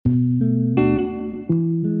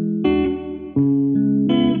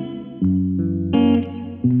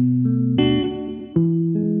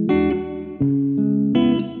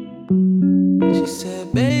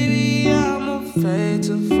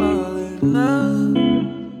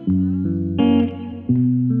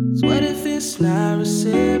So what if it's not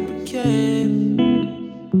reciprocated?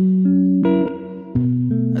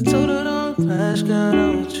 I told her don't rush, got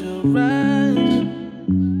on with your rush.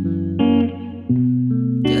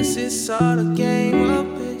 Guess it's all a game of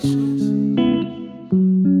patience.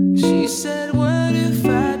 She said, what if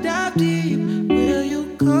I dive deep? Will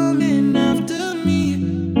you come in after me?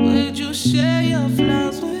 Would you share your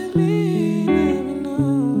flaws with me? Let me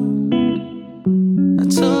know. I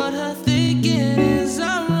told her thinking is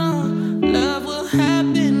all wrong. Love will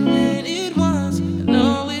happen when it wants. I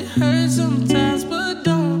know it hurts sometimes, but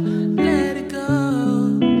don't let it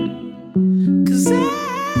go. 'Cause I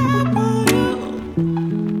want you.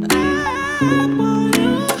 I want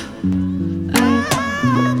you.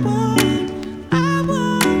 I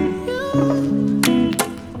want you.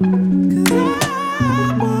 'Cause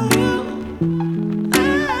I want you.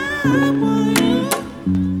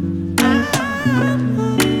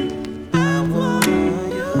 I want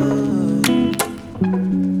you.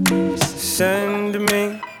 Send me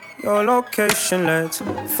your location, let's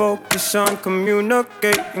focus on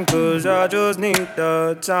communicating. 'Cause I just need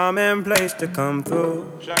the time and place to come through.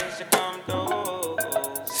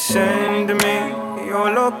 Send me your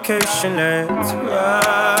location, let's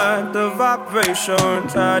ride the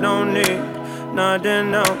vibrations. I don't need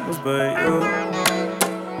nothing else but you.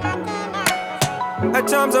 At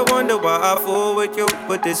times I wonder why I fool with you,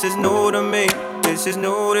 but this is new to me. This is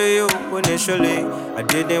new to you. Initially, I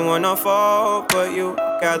didn't wanna fall, but you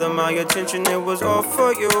gathered my attention, it was all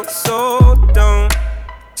for you. So don't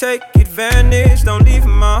take advantage, don't leave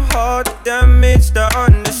my heart damaged. I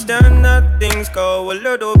understand that things go a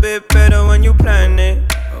little bit better when you plan it.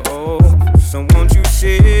 Oh, so won't you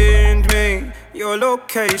send me your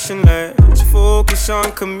location? Let's focus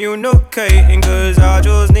on communicating. 'Cause I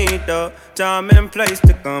just need the time and place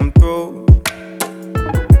to come through.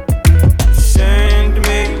 Send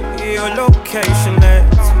me your location,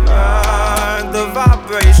 let's ride the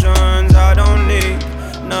vibrations. I don't need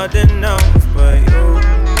nothing else but you.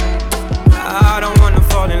 I don't wanna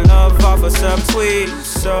fall in love off a subtweet,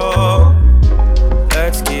 so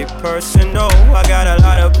let's get personal. I got a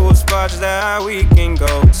lot of cool spots that we can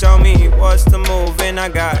go. Tell me what's the move and I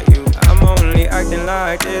got you. I'm only acting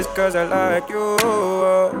like this 'cause I like you.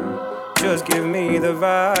 Just give me the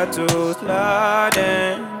vibe to slide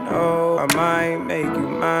in. Oh, I might make you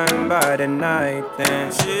mine by the night.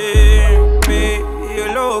 Then ship me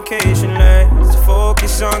your location, let's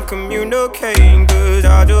focus on communicating. 'Cause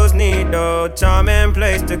I just need the time and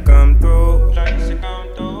place to come through.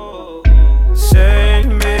 Send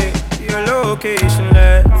me your location,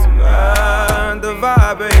 let's ride the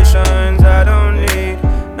vibrations. I don't need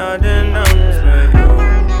nothing else but you.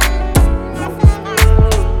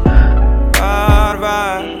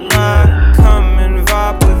 Ride, come and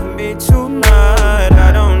vibe with me tonight.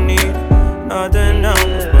 I don't need nothing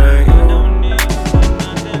else but you.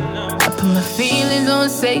 I put my feelings on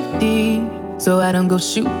safety, so I don't go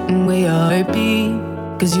shooting where your heart beat.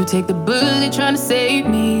 'Cause you take the bullet trying to save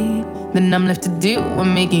me, then I'm left to deal with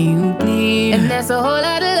making you bleed. And that's a whole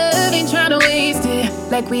lot of love, ain't trying to waste it.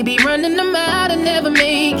 Like we be running them out and never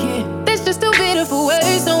make it. That's just too bitter for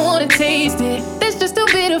words, don't wanna taste it. That's just too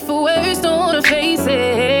bitter for words, don't wanna face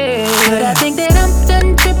it. But I think that I'm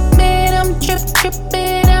done tripping, I'm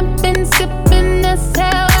tripping. I've been sipping, that's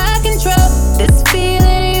how I control this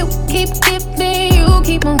feeling you keep giving. You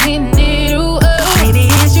keep on hitting it, ooh, oh. Maybe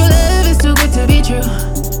it's your love, it's too good to be true.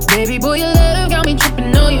 Baby boy, your love got me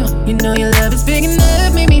tripping on you. You know your love is big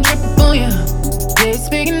enough, made me trip on you. Yeah, it's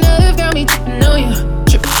big enough, got me tripping on you.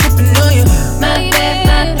 Tripping on you. My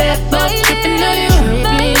bad, for tripping on you.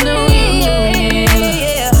 Tripping on you,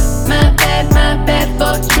 yeah. My bad,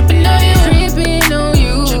 for tripping on you. Tripping on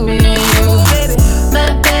you, baby. My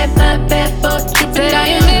bad, for tripping on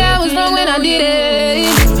you. I was wrong when I did it.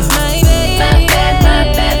 My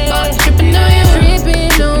bad, for tripping on you. Tripping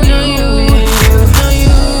on you.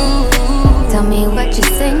 Tell me what you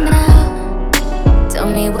say now. Tell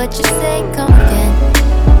me what you say, come again.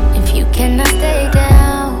 If you cannot stay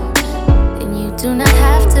down, then you do not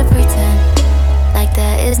have to pretend like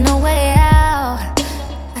there is no way out.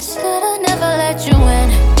 I should've never let you in,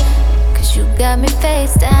 'cause you got me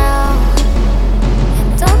face down.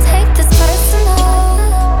 And don't take this personal.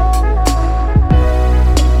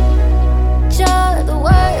 You're the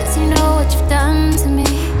words, you know what you've done to me.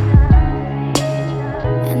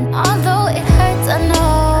 And although it hurts, I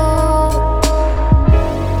know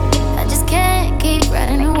I just can't keep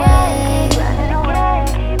running away.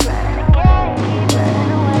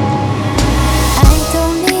 I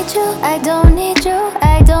don't need you, I don't need you,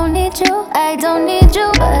 I don't need you, I don't need you,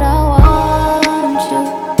 but I want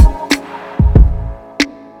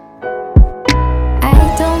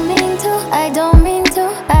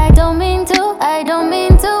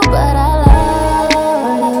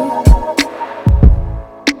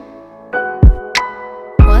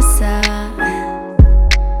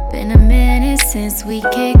since we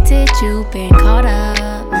kicked it, you been caught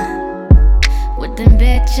up with them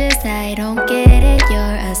bitches. I don't get it, you're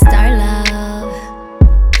a star, love.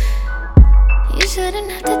 You shouldn't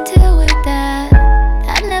have to deal with that.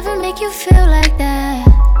 I'd never make you feel like that.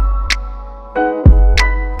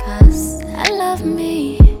 'Cause I love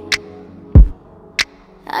me.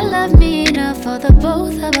 I love me enough for the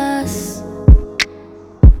both of us.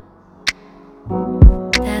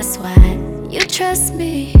 That's why you trust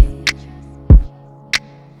me.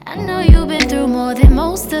 I know you've been through more than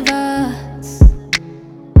most of us.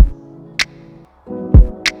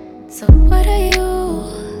 So what are you?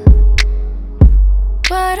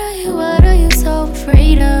 What are you so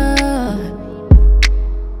afraid of?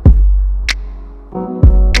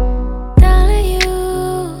 Darling, you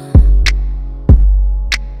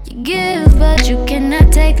give, but you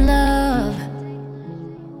cannot take love.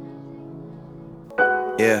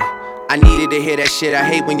 Yeah, I needed to hear that shit. I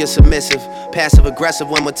hate when you're submissive, passive aggressive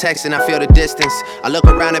when we're texting. I feel the distance. I look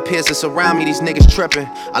around at peers that's around me. These niggas tripping.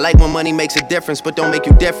 I like when money makes a difference, but don't make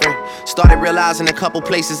you different. Started realizing a couple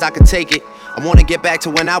places I could take it. I wanna get back to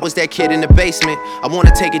when I was that kid in the basement. I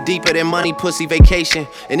wanna take it deeper than money, pussy, vacation,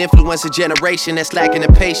 and influence a generation that's lacking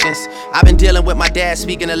the patience. I've been dealing with my dad,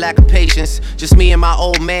 speaking of lack of patience. Just me and my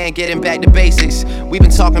old man getting back to basics. We've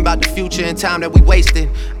been talking about the future and time that we wasted.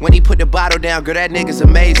 When he put the bottle down, girl, that nigga's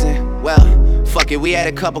amazing. Well, fuck it, we had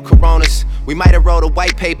a couple Coronas. We might have wrote a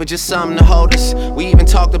white paper, just something to hold us. We even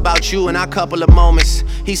talked about you in our couple of moments.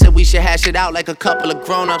 He said we should hash it out like a couple of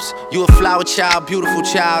grown-ups. You a flower child, beautiful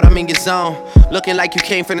child, I'm in your zone. Looking like you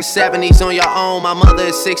came from the 70s on your own. My mother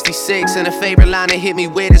is 66, and the favorite line that hit me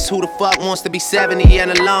with is, who the fuck wants to be 70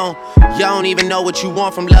 and alone? You don't even know what you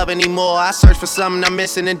want from love anymore. I search for something I'm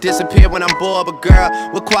missing and disappear when I'm bored. But girl,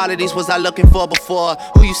 what qualities was I looking for before?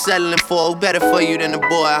 Who you settling for? Who better for you than a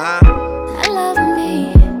boy, huh? I love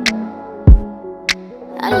me.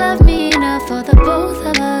 I love me enough for the both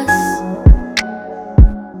of us.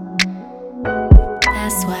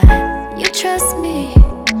 That's why you trust me.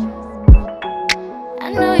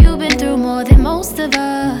 I know you've been through more than most of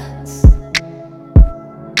us.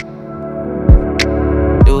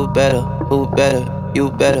 Do better, who better,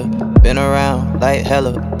 you better. Been around like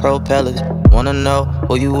hella propellers. Wanna know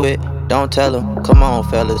who you with? Don't tell them. Come on,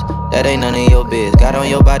 fellas, that ain't none of your biz. Got on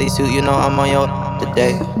your bodysuit, you know I'm on your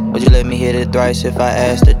today. Would you let me hit it thrice if I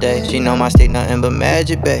asked today? She know my stick nothing but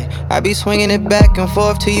magic, babe. I be swinging it back and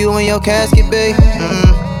forth to you in your casket, babe.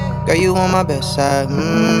 Girl, you on my best side.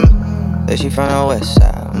 That she from the west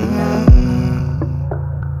side.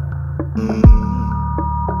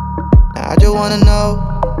 Now I just wanna know,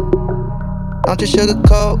 don't you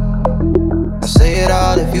sugarcoat. I say it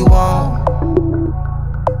all if you want.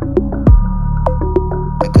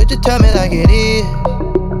 And could you tell me like it is?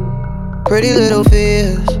 Pretty little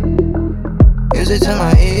fears, music to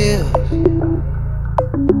my ears.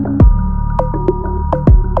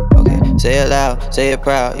 Okay, say it loud, say it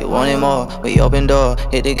proud. You want it more? We open door,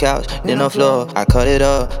 hit the couch, then the floor. I cut it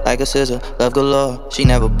up like a scissor, love galore. She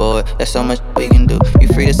never bored, there's so much we can do. You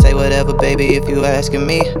free to say whatever, baby, if you asking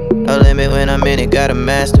me. No limit when I'm in it, got a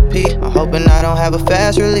masterpiece. I'm hoping I don't have a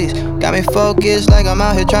fast release. Got me focused like I'm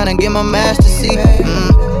out here trying to get my master seat.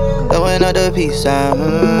 Throwing up the peace sign.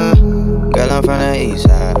 Girl, I'm from the east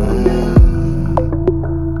side.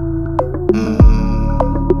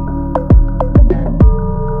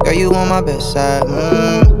 Girl, you on my best side.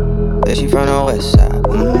 That she from the west side.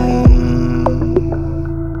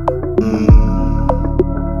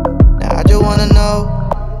 Now I just wanna know,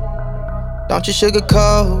 don't you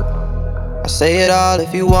sugarcoat. I say it all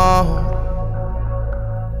if you want.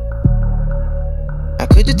 Now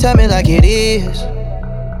could you tell me like it is?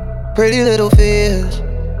 Pretty little fears,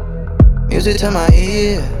 music to my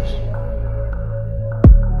ears.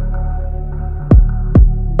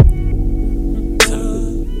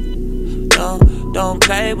 Don't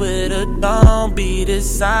play with her, don't be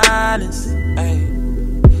dishonest. Ay.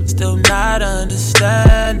 Still not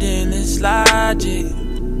understanding this logic.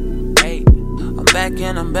 Ay. I'm back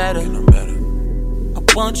and I'm better. I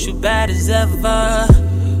want you bad as ever.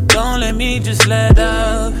 Don't let me just let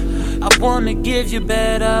up. I wanna give you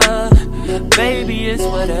better. Baby, it's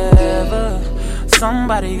whatever.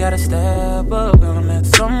 Somebody gotta step up. Gonna let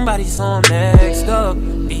somebody so next up.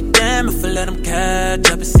 Be damn if I let them catch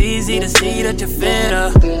up. It's easy to see that you're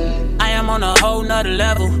fitter. I am on a whole nother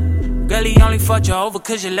level. Girl, he only fucked you over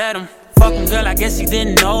cause you let him. fuck him, girl, I guess he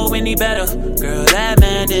didn't know any better. Girl, that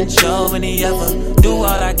man didn't show any ever. Do all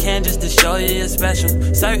I can just to show you you're special.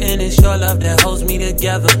 Certain it's your love that holds me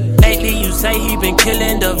together. Lately you say he been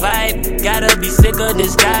killing the vibe. Gotta be sick of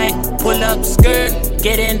this guy. Pull up skirt,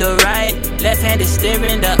 get in the right. Left hand is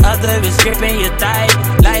steering, the other is gripping your thigh.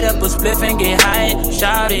 Light up a spliff and get high.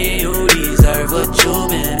 Shawty, you deserve what you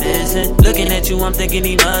been missing. Looking at you, I'm thinking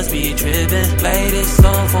he must be tripping. Play this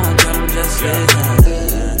song for him, tell him just listen.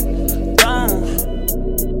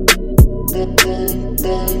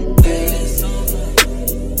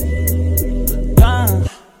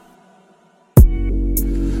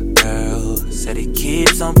 Girl said he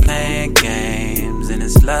keeps on playing games and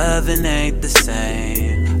his loving ain't the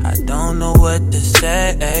same. I don't know what to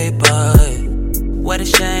say, but what a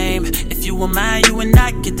shame. If you were mine, you would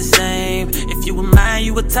not get the same. If you were mine,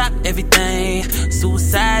 you would top everything.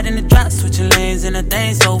 Suicide in the drop, switching lanes in a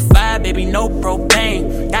thing so fire, baby, no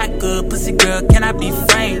propane. Got good pussy, girl, can I be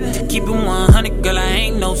framed? Keep it 100, girl, I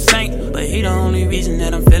ain't no saint, but he the only reason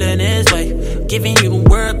that I'm feeling this way. Giving you the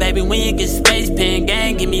word, baby, when you get space. Pen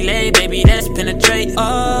gang, give me lay, baby, that's penetrate.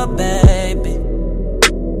 Oh, baby,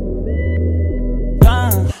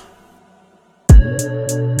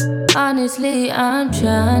 honestly, I'm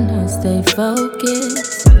trying to stay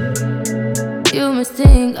focused. You must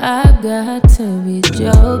think I got to be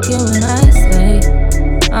joking when I say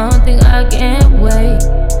I don't think I can wait.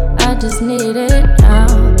 I just need it now.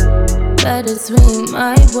 Better swing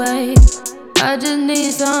my way. I just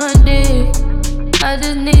need some dick. I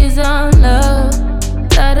just need some love.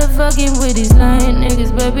 Tired of fucking with these lying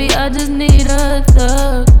niggas, baby. I just need a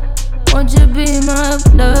thug. Won't you be my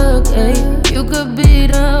plug, ayy? You could be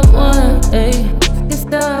the one, ayy. Get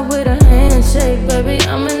started with a handshake, baby.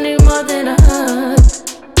 I'ma need more than a hug.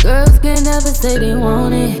 Girls can't never say they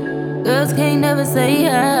want it. Girls can't never say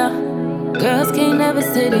yeah. Girls can't never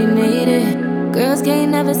say they need it. Girls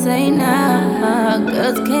can't never say nah.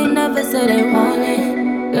 Girls can't never say they want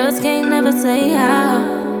it. Girls can't never say how.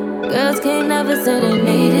 Girls can't never say they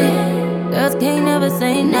need it. Girls can't never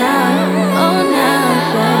say nah. Oh nah,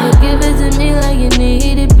 baby, give it to me like you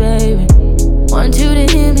need it, baby. Want you to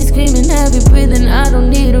hear me screaming, heavy breathing. I don't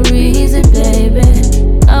need a reason, baby.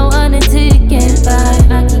 I want it till you can't fight.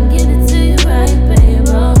 I can get it to you right, baby.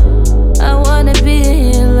 I wanna be a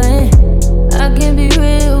healing. I can be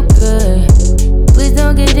real good. Please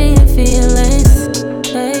don't get in your feelings.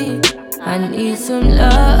 Hey, I need some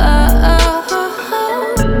love.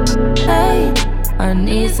 Hey, I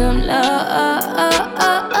need some love.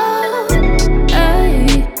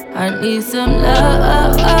 Hey, I need some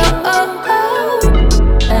love.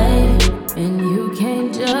 Hey, and you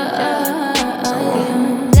can't judge.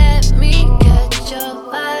 Let me catch your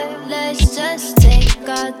vibe. Let's just take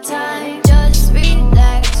our time. Just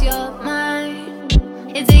relax your mind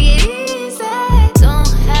and take it easy.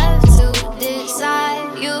 Don't have to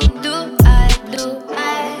decide. You do, I do.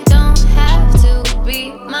 I don't have to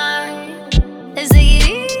be mine. Let's take it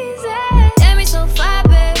easy. Get me so far,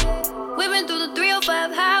 babe. We've been through the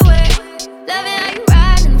 305 highway. Loving how you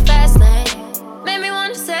ride in the fast lane. Made me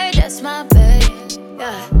wanna say that's my babe.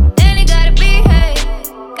 Yeah. And it gotta be, hey.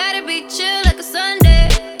 Gotta be chill like a Sunday.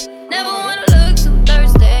 Never wanna look too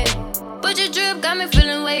thirsty. But your drip got me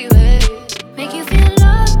feeling way. Make you feel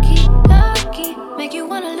lucky, lucky. Make you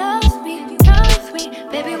wanna love me.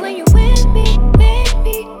 Baby, when you with me,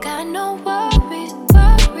 got no worries,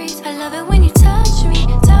 worries. I love it when you touch me,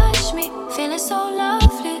 feeling so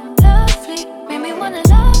lovely, lovely. Make me wanna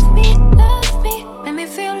love me, make me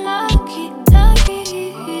feel lucky, lucky.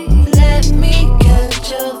 Let me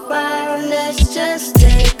catch your fire, let's just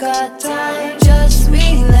take our time. Just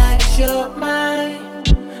relax your mind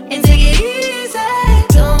and take it easy.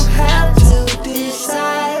 Don't have to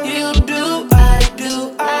decide. You do, I do.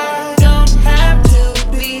 I don't have to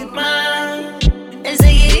be mine. And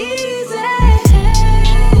take it easy.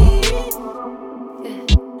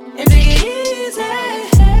 And take it easy.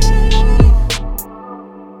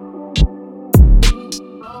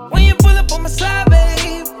 When you pull up on my side,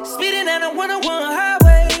 babe, speeding down a 101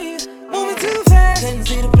 highway, moving too fast, couldn't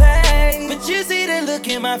see the play, but you see the look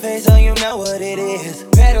in my face, so you know what it is.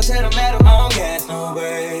 Pedal to the metal, on gas, no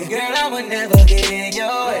way. Girl, I would never get in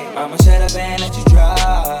your way. I'ma shut up and let you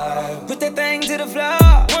drive. Put that thing to the floor,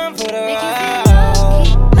 one for the Make you ride.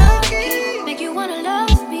 feel lucky, lucky. Make you wanna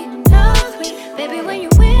love me, baby, when you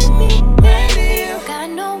with me, got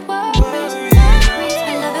no worries, worries.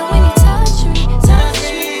 I love it when you touch me,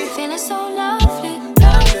 feeling so lovely,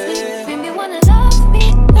 lovely. Make me wanna love me,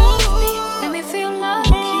 make me feel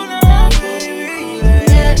lucky, lucky.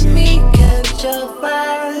 Let me catch your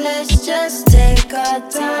fire, let's just take our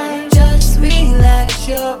time. Just relax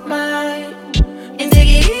your mind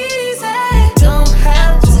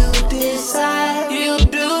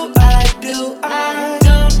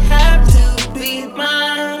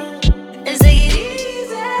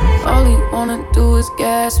is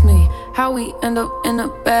gas me. How we end up in the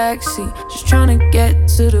backseat, just tryna get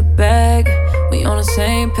to the bag. We on the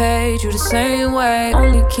same page, you the same way.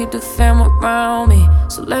 Only keep the fam around me,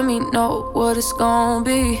 so let me know what it's gon'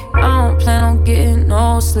 be. I don't plan on getting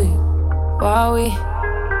no sleep while we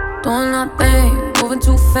doing nothing, moving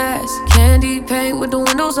too fast. Candy paint with the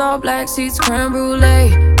windows all black, seats creme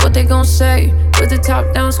brulee. What they gon' say? With the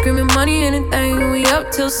top down, screaming money, anything. We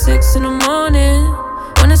up till 6 in the morning.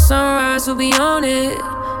 When the sunrise, we'll be on it.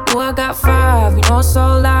 Ooh, I got 5, you know it's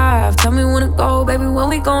all live. Tell me when to go, baby, when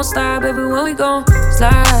we gon' slide. Baby, when we gon'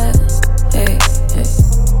 slide. Hey, hey.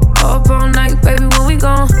 Up all night, baby, when we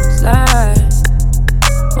gon' slide.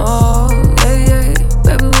 Oh, yeah, yeah.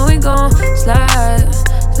 Baby, when we gon' slide.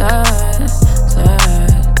 Slide, slide,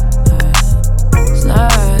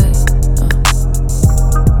 slide.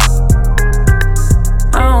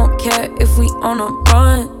 I don't care if we on a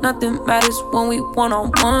run. Nothing matters when we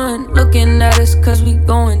one-on-one. Looking at us cause we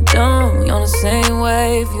going dumb. We on the same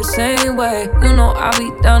wave, you same way. You know I'll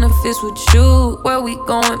be down if it's with you. Where we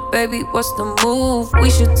going, baby, what's the move? We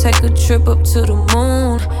should take a trip up to the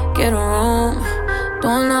moon. Get a room,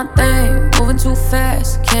 doing nothing, moving too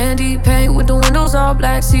fast. Candy paint with the windows all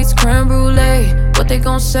black, seats creme brulee. What they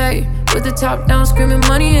gon' say? With the top down, screaming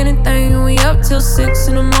money, anything. We up till 6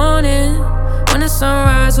 in the morning. When the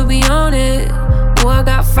sunrise, we'll be on it. Ooh, I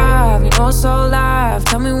got 5, you know it's all live.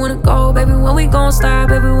 Tell me when to go, baby, when we gon' slide.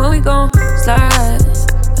 Baby, when we gon' slide.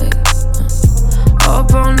 Hey,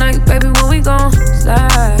 up all night, baby, when we gon'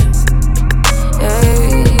 slide.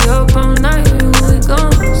 Yeah, up all night, baby, when we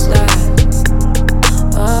gon' slide.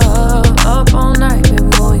 Up all night, baby,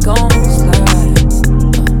 when we gon' slide.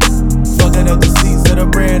 Fucking up the seats of a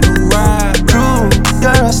brand new ride. True,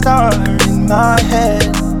 you're a star in my head.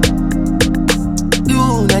 You,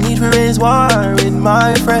 I need to raise war with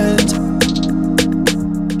my friends.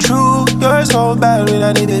 True, you're so bad when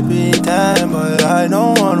I need a big time, but I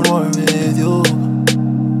don't want war with you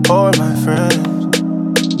or my friends.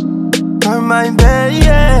 You're my best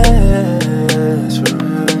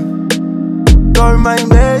friend. You're my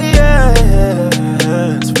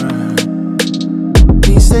best friend.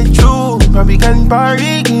 He said true, probably can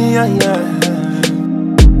party, yeah.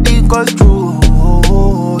 Because true,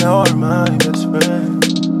 you're my best friend.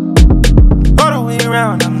 All the way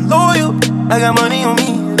around, I'm loyal. I got money on me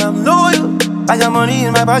and I'm loyal. I got money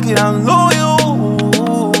in my pocket, I'm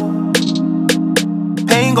loyal.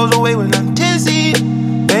 Pain goes away when I'm dizzy.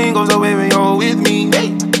 Pain goes away when you're with me.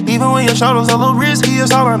 Hey. Even when your shadow's a little risky,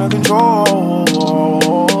 it's all under control.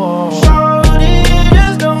 Shorty,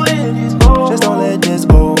 just don't let this go. Just don't let this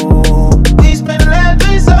go. We spent last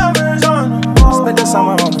 3 summers on the road. Spent the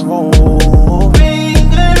summer on the road.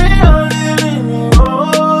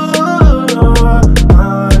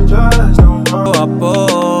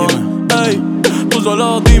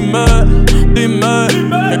 Solo dime,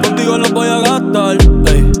 que contigo lo voy a gastar,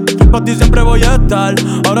 ey. Pa' ti siempre voy a estar.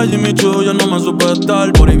 Ahora Jimmy Choo, yo no me supe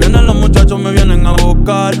estar. Por ahí vienen los muchachos, me vienen a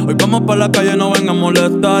buscar. Hoy vamos pa' la calle, no vengan a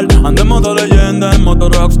molestar. Andemos de leyenda en moto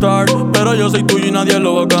rockstar. Pero yo soy tuyo y nadie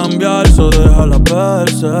lo va a cambiar. So déjala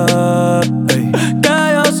verse, ey.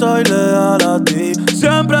 Que yo soy leal a ti.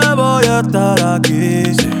 Siempre voy a estar aquí.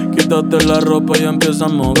 Quítate la ropa y empieza a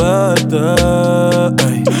moverte,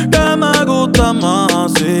 ey. Que me gusta más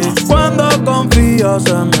así cuando confías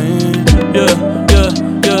en mí. Yeah.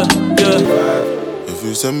 If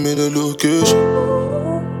you send me the location,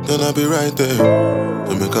 then I'll be right there.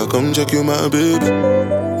 Then make I come check you, my baby.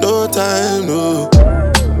 No time, no.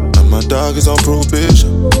 And my dog is on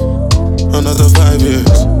probation. Another 5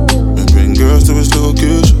 years. And bring girls to his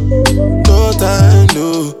location. No time,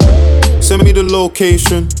 no. Send me the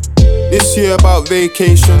location. This year about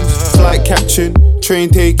vacations. Flight catching, train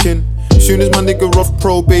taking. Soon as my nigga off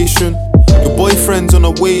probation. Your boyfriend's on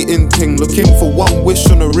a waiting thing, looking for one wish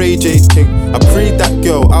on a Ray J thing. I prayed that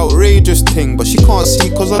girl, outrageous thing, but she can't see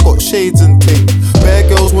cause I got shades and thing. Bare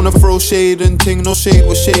girls wanna throw shade and ting. No shade,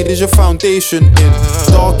 what shade is your foundation in?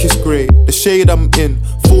 Darkest grey, the shade I'm in.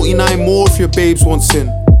 49 more if your babes wants in.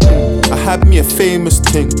 I had me a famous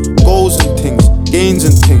thing, goals and things, gains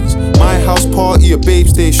and things. My house party, a babe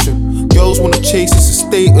station. Girls wanna chase, it's a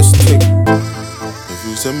status thing. If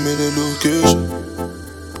you send me the location,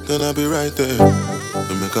 then I'll be right there.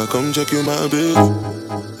 Then make I come check you, my baby.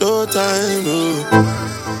 No time, no.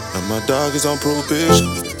 And my dog is on probation.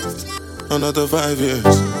 Another 5 years.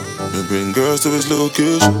 We bring girls to his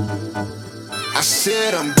location. I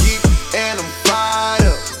said I'm geek and I'm fired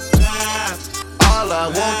up. All I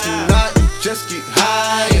want tonight is just get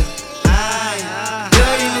higher.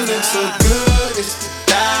 Girl, you look so good, it's to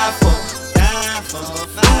die for.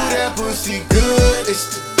 Ooh, that pussy good,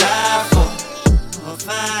 it's to die for.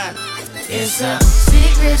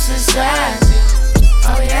 wrist is size.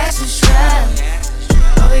 All we ask is try.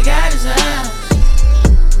 All we got is love.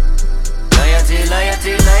 Loyalty,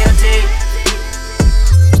 loyalty, loyalty.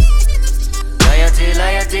 Loyalty,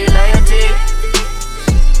 loyalty, loyalty.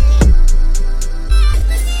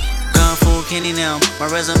 Kung Fu Kenny now. My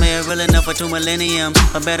resume is real enough for 2 millenniums.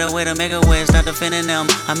 A better way to make a way, stop defending them.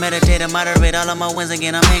 I meditate and moderate all of my wins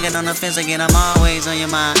again. I'm hanging on the fence again. I'm always on your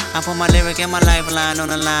mind. I put my lyric and my lifeline on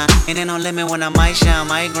the line. Ain't no limit when I might shine,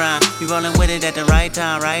 might grind. You rolling with it at the right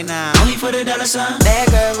time, right now. Only for the dollar sign. Bad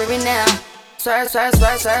girl, leave it now. Swerve, swerve,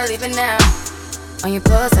 swerve, swerve, leave it now. On your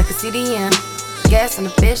pulse, I can see the end. Gas on the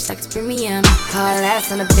bitch like it's premium. Hard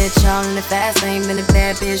ass on the bitch, all in the fast lane. Been a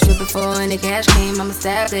bad bitch with before and the cash came. I'm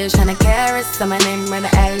established, 100 carats on my name, run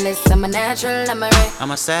the atlas. I'm a natural, I'm a ring.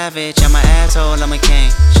 I'm a savage, I'm an asshole, I'm a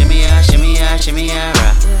king. Shimmy out, shimmy out, shimmy out,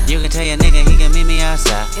 right. You can tell your nigga he can meet me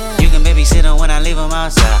outside. You can babysit him when I leave him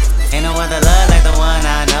outside. Ain't no other love like the one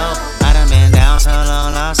I know. I done been down so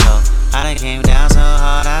long, lost hope. I done came down so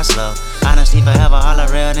hard, I slow. Honesty forever, all a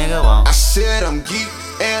real nigga won't. I said I'm geek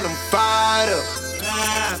and I'm fired up.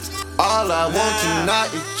 All I want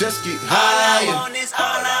tonight is just get higher. All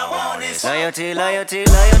I want is loyalty, loyalty,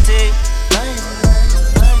 loyalty.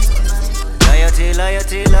 Loyalty,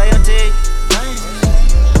 loyalty, loyalty.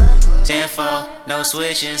 10-4, no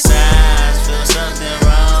switching sides. Feel something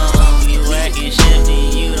wrong. You acting shifty,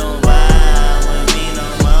 you don't vibe with me no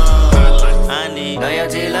more. I need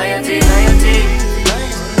loyalty, loyalty, loyalty.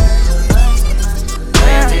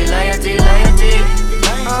 Loyalty, loyalty, loyalty.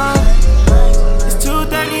 It's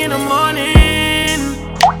 2:30 in the morning.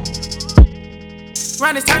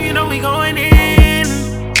 Around this time, you know we going in.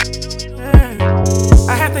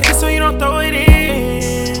 I have to kiss so you don't throw it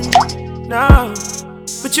in. No,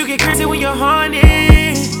 but you get crazy when you're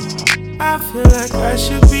horny. I feel like I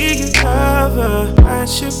should be your lover. I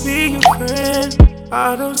should be your friend.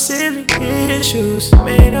 All those silly issues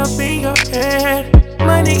made up in your head.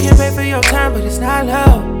 Money can pay for your time, but it's not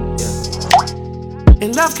love.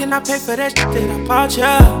 And love cannot pay for that shit that I bought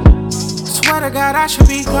ya. Swear to God I should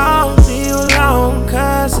be gone, leave you alone.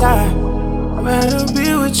 Cause I'd rather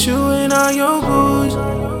be with you and all your booze.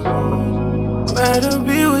 Rather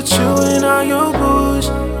be with you and all your booze.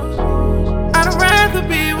 I'd rather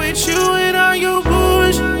be with you and all your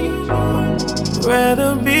booze.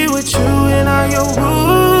 Rather be with you and all your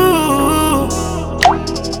booze.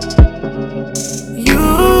 You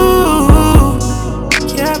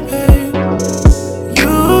can't pay.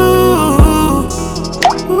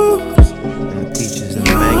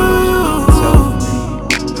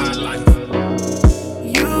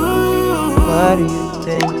 What do you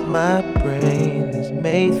think my brain is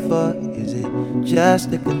made for? Is it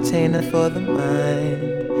just a container for the mind?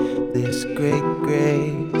 This great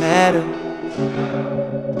gray matter.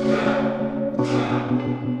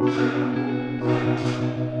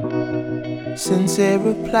 Sensei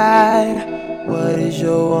replied, what is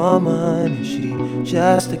your woman? Is she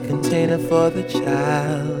just a container for the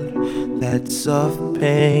child? That soft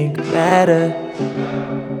pink matter.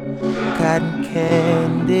 Cotton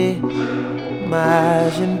candy,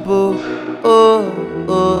 Majin Buu, oh,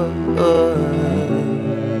 oh, oh.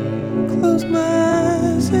 Close my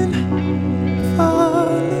eyes and fall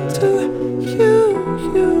into you.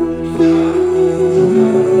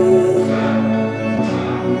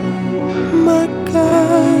 My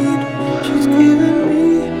God, she's giving me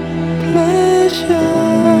pleasure.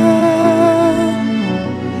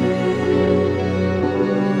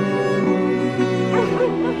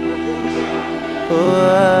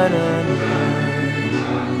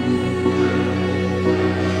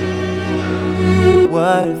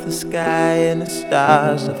 What if the sky and the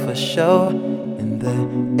stars are for show, and the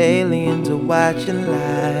aliens are watching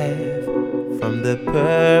live from the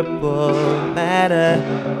purple matter?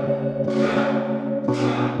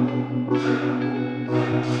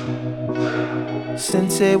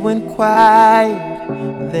 Sensei went quiet,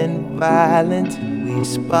 then violent, and we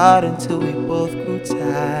sparred until we both grew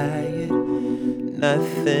tired.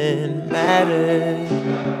 Nothing mattered.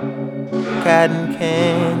 Cotton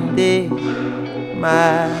candy,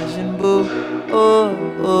 Majin Buu, oh,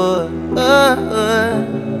 oh, oh, oh.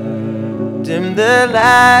 Dim the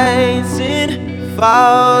lights and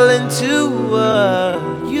fall into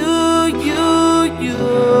you.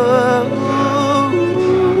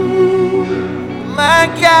 My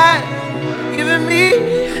God, giving me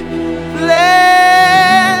pleasure.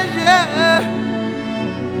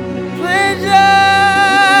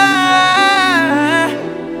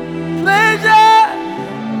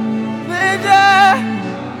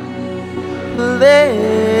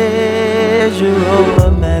 Pleasure over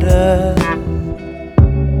matter.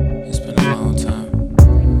 It's been a long time.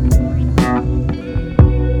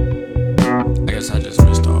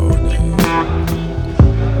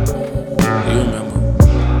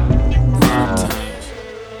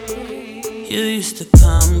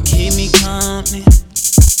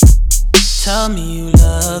 tell me you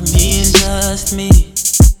love me and just me.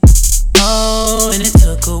 Oh, and it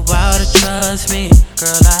took a while to trust me.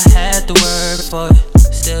 Girl, I had to work for it.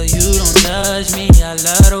 Still, you don't judge me. I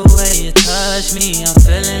love the way you touch me. I'm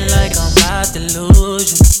feeling like I'm about to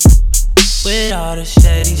lose you. With all the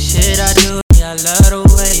shady shit I do, I love the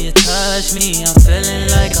way you touch me. I'm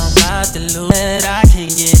feeling like I'm about to lose it. I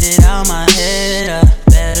can't get it out my head.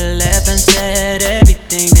 Better left unsaid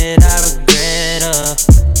everything that I regret.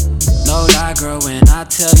 No lie, girl, when I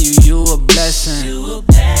tell you you a blessing.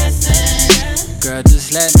 Girl,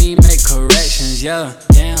 just let me make corrections, yeah.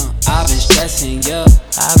 Damn, I've been stressing, yeah.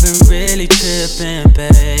 I've been really tripping,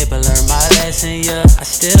 babe. I learned my lesson, yeah. I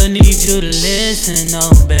still need you to listen,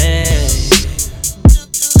 oh, babe.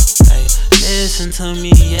 Hey, listen to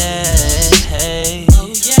me, yeah. Hey.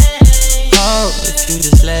 Oh, if you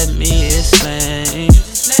just let me explain.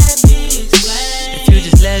 If you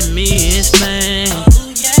just let me explain,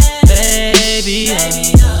 baby, yeah.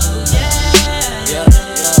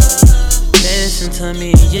 Listen to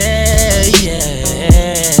me, yeah, yeah.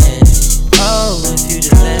 Oh, if you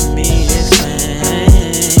just let me explain.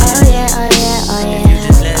 Oh yeah, oh yeah, oh yeah. If you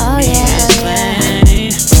just let me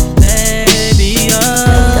explain, baby, oh.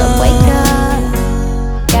 Wake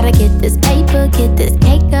up. Gotta get this paper, get this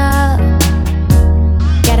cake up.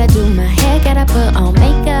 Gotta do my hair, gotta put on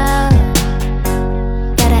makeup.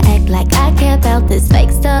 Gotta act like I care about this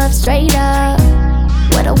fake stuff, straight up.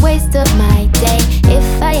 What a waste of my day.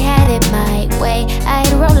 If I had it my way,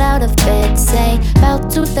 I'd roll out of bed, say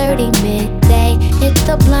about 2:30 midday. Hit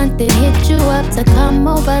the blunt, then hit you up to come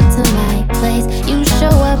over to my place. You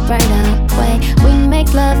show up right away. We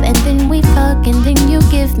make love and then we fuck and then you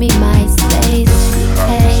give me my space.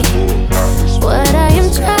 Hey, what I am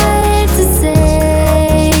trying to say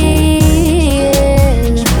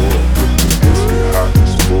is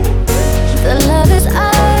the love is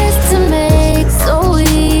ours to make, so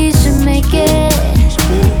we should make it.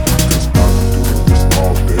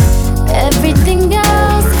 Everything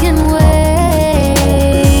else can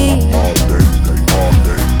wait.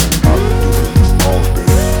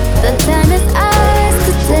 The time is ours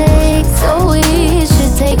to take, so we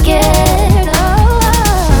should take it. Oh,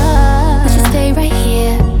 we should stay right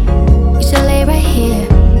here. We should lay right here.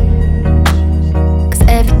 'Cause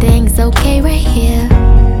everything's okay right here.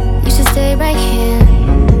 You should stay right here.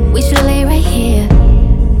 We should lay right here.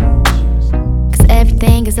 'Cause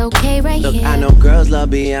everything is okay right Look, here. I know girls love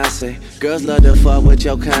Beyonce. Girls love to fuck with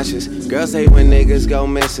your conscience. Girls hate when niggas go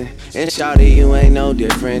missing. And shawty, you ain't no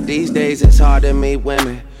different. These days it's hard to meet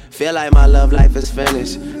women. Feel like my love life is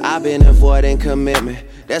finished. I've been avoiding commitment.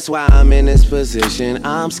 That's why I'm in this position.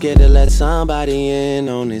 I'm scared to let somebody in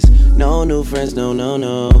on this. No new friends, no, no,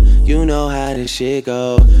 no. You know how this shit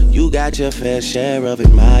go. You got your fair share of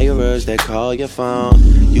admirers that call your phone.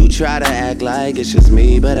 You try to act like it's just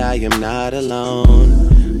me, but I am not alone.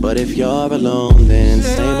 But if you're alone, then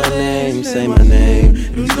say my name, say my name.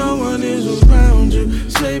 If no one is around you,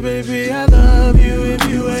 say baby I love you if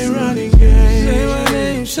you ain't running game. Say my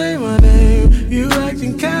name, say my name. You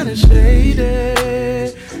acting kinda shady.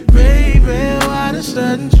 Baby, why the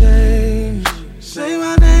sudden change? Say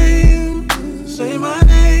my name, say my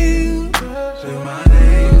name. Say my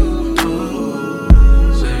name, ooh.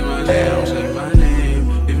 Say my name, say my name.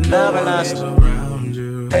 If no one is around you.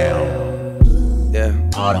 Yeah.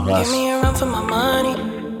 Give me a run for my money.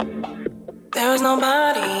 There was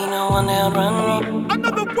nobody, no one that run me.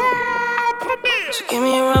 Another world premiere. So give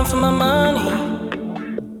me a run for my money.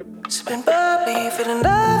 Sipping bubbly, feeling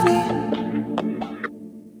lovely,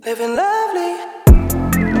 living lovely.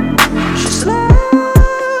 She's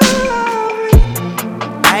lovely.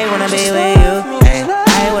 I wanna be with you. Ay,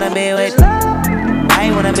 I wanna be with. I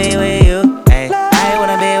wanna be with you. Ay, I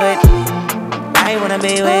wanna be with. I wanna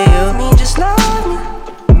be with you. Love me, just love me.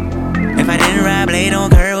 If I didn't ride blade on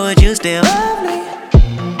curve, would you still?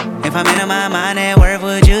 If I'm in my mind at work,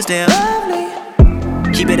 would you still?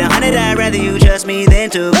 Keep it 100, I'd rather you trust me than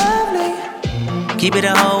to. Keep it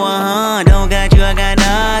a whole 100, don't got you, I got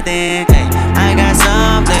nothing. Hey, I got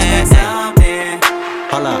something.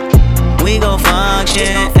 Hold up, we gon'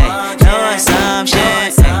 function. Hey, no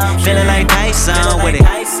assumption. Feeling like Tyson with it.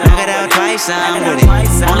 Knock it out twice, I'm with it.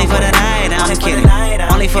 Only for the night, I'm kidding.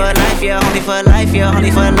 Only for life, yeah, only for life, yeah,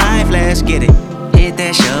 only for life, let's get it. Hit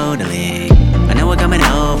that shoulder lean. I know what's coming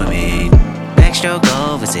over me. Backstroke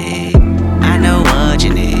overseas. I know what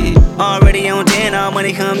you need. Already on 10, all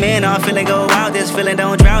money come in. All feeling go out, this feeling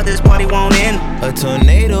don't drought, this party won't end. A A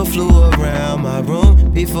tornado flew around my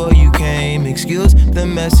room before you came. Excuse the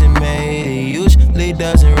mess it made. It usually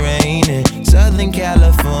doesn't rain in Southern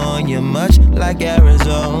California, much like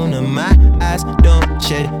Arizona. My eyes don't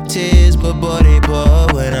shed tears, but boy they pour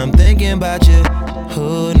when I'm thinking about you.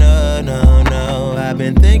 Oh no, no, no, I've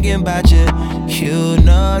been thinking about you. You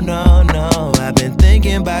no, no, no, I've been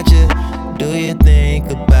thinking about you. Do you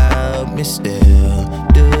think about me still?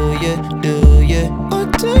 Do you, or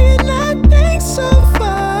do you not think so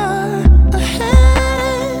far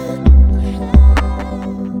ahead?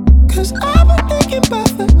 Cause I've been thinking about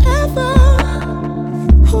forever.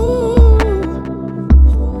 Ooh.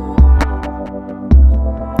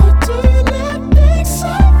 Or do you not think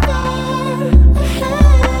so far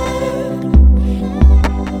ahead?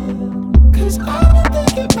 Cause I've been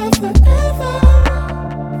thinking about forever.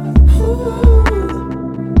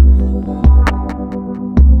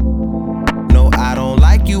 No, I don't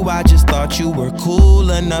like you, I just thought you were cool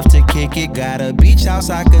enough to kick it. Got a beach house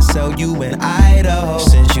I could sell you in Idaho.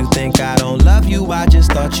 Since you think I don't love you, I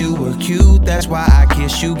just thought you were cute, that's why I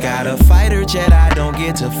kiss you. Got a fighter jet, I don't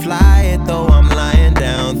get to fly it, though I'm lying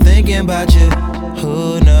down thinking about you.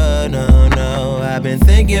 Oh no, no, no, I've been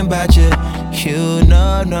thinking about you. You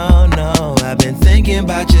no, no, no, I've been thinking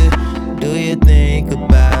about you. Do you think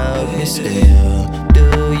about me still?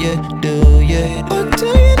 Do you, or do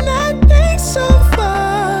you not think so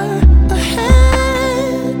far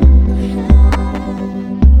ahead?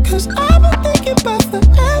 Cause I've been thinking about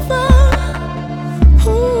forever. Ooh.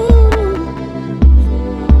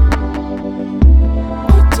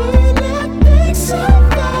 Or do you not think so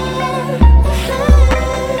far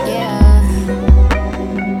ahead? Yeah.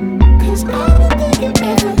 Cause I've been thinking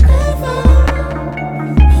about forever.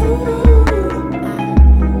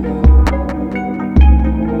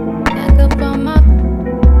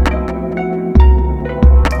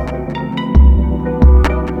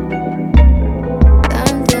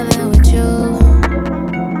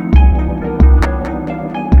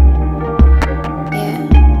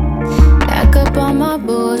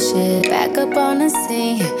 Back up on the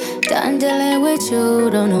scene. Done dealing with you,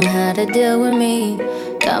 don't know how to deal with me.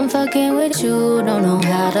 Done fucking with you, don't know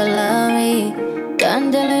how to love me. Done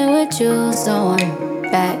dealing with you, so I'm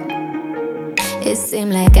back. It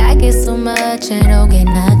seemed like I get so much and don't get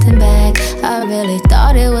nothing back. I really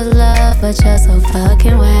thought it was love, but you're so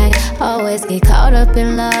fucking whack. Always get caught up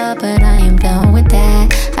in love, but I am done with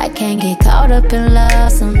that. I can't get caught up in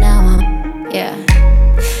love, so now I'm, yeah.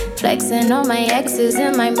 Flexing on my exes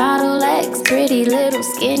and my Model X. Pretty little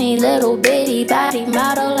skinny little bitty body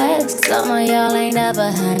Model X. Some of y'all ain't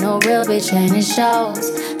never had no real bitch and it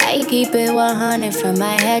shows. I keep it 100 from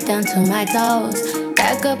my head down to my toes.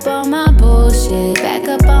 Back up on my bullshit, back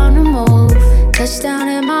up on the move. Touchdown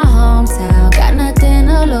in my hometown, got nothing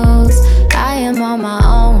to lose. I am on my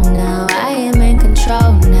own now, I am in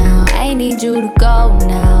control now. I need you to go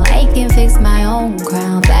now, I can fix my own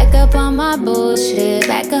crown. Back up on my bullshit,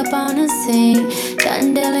 back up on the scene.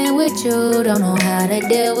 Done dealing with you, don't know how to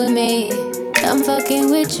deal with me. Done fucking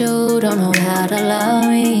with you, don't know how to love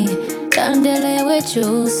me. Done dealing with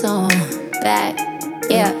you, so I'm back,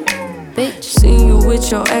 yeah. Bitch. Seen you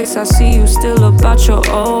with your ex, I see you still about your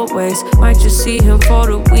old ways. Might just see him for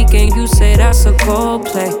the weekend, you say that's a cold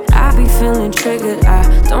play. I be feeling triggered, I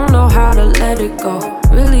don't know how to let it go.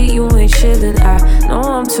 Really, you ain't chillin', I know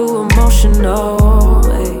I'm too emotional.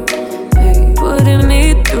 Hey, putting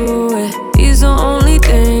me through it, he's the only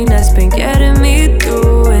thing that's been getting me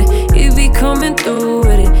through it. He be coming through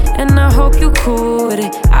with it, and I hope you cool with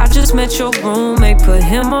it. I just met your roommate, put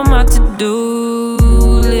him on my to-do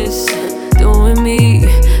list. Doing me,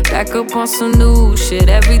 back up on some new shit,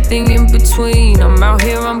 everything in between. I'm out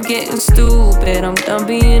here, I'm getting stupid, I'm done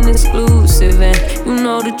being exclusive. And you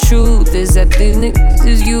know the truth is that these niggas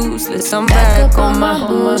is useless. I'm back on my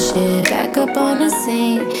bullshit, back up on the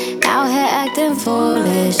scene. Out here acting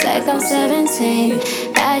foolish like I'm 17.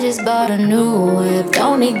 I just bought a new whip,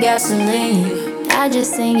 don't need gasoline. I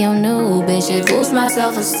just seen your new bitch, it boosts my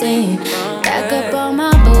self-esteem. Back up on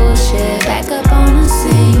my bullshit, back up on the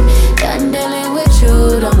scene. Done dealing with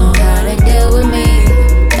you, don't know how to deal with me.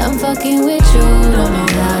 Done fucking with you, don't know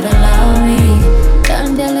how to love me.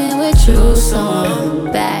 Done dealing with you, so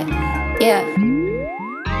I'm back, yeah.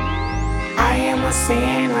 I am a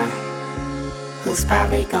sinner who's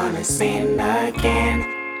probably gonna sin again.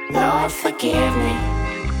 Lord forgive me,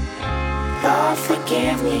 Lord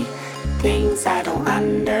forgive me. Things I don't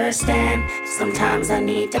understand, sometimes I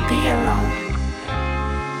need to be alone.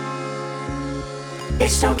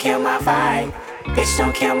 Bitch, don't kill my vibe, bitch,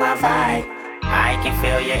 don't kill my vibe. I can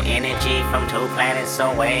feel your energy from 2 planets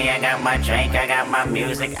away. I got my drink, I got my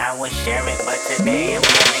music, I would share it, but today I'm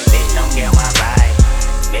feeling, bitch, don't kill my vibe.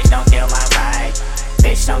 Bitch, don't kill my vibe.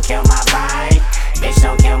 Bitch, don't kill my vibe. Bitch,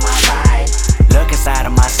 don't kill my vibe. Look inside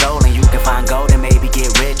of my soul and you can find gold and maybe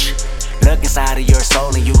get rich. Look inside of your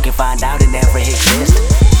soul and you can find out it never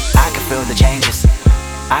exists. I can feel the changes.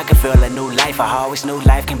 I can feel a new life. I always knew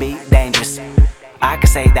life can be dangerous. I can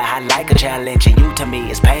say that I like a challenge and you to me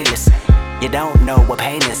is painless. You don't know what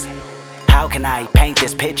pain is. How can I paint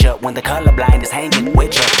this picture when the colorblind is hanging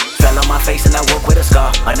with you? Fell on my face and I woke with a scar.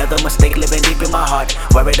 Another mistake living deep in my heart.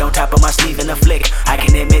 Wear it on top of my sleeve in a flick. I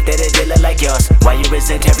can admit that it did look like yours. Why you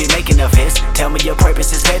resent every making of his? Tell me your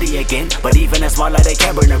purpose is ready again. But even a small light they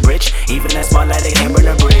can't burn a bridge. Even a small light they can't burn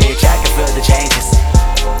a bridge. I can feel the changes.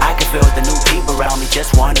 I can feel the new people around me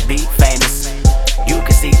just wanna be famous. You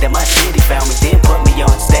can see that my city found me, then put me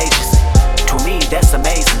on stages. To me that's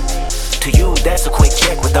amazing. To you, that's a quick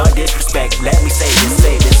check with all disrespect. Let me say this,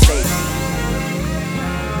 say this, say this.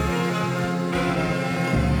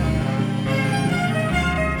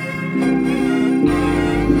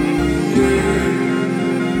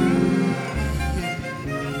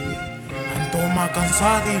 Toma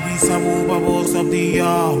cansada y visa buba voz of the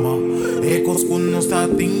ama. Ecos kun no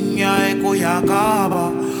statinha, eco e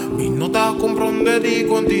acaba. Mi nota comprendedi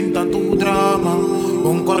con tinta tu drama.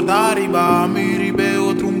 Concordare va mi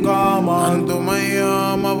ribeo truncama. Anto me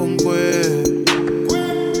ama bonque.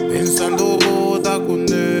 Pensando bota con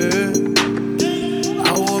él.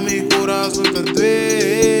 Hago mi corazón te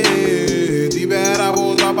te. Libera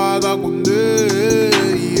voz a pata con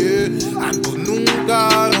él. Anto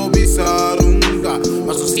nunca no pisa nunca.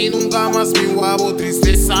 Mas si nunca más mi guabo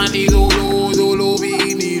tristeza ni dolor, dolor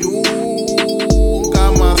vi ni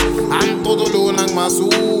nunca más. Anto dolor nang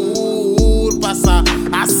masur pasa.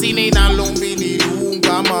 Assim nem na lombi ni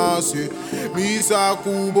nunca más. Misa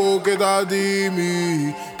cubo que da di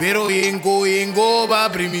mi. Pero ingo va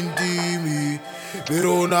primintimi.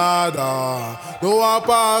 Pero nada no va a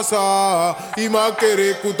pasar. Y más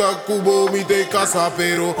querer cuta cubo mi de casa.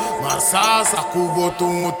 Pero masasa cubo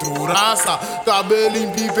tu otro raza. Tabe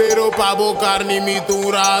limpi pero pa bocar ni mi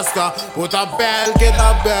tu rasca. Bota bel que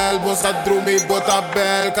da bel. Bosa drumi bota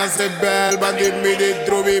bel. Canse bel bandi mi de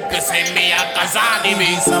drumi. Pese mi a casa ni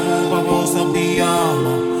mi. Sabuba bosa di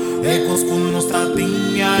ama. Ecos con nostra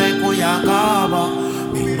tinha eco e acaba.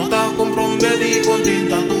 Mi nota comprendedi con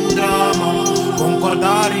tinta tu drama.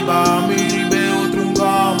 Concordare va mi ribeo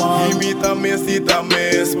truncama. Imita-me si tá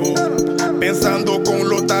mesmo. Pensando com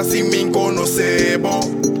lota se me conhecebo.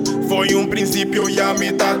 Foi princípio e a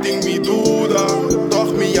metade em me dúvida.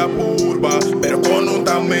 Dorme a purba, pero con un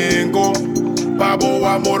tamengo. Pabo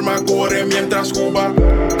amor me corre mientras cuba.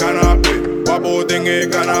 Canapé, pabo tengo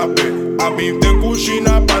canapé. A mí tem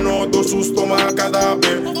cochina pa no do susto ma cada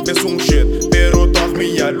vez. Ves shit, pero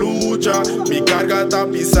dorme a lucha. Mi carga tá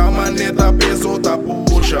pisa maneta, peso tá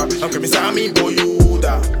puxa. Aunque mis amigos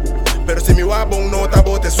ayuda. Pero si mi wabong no tá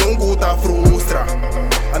bote sungu tá frustra.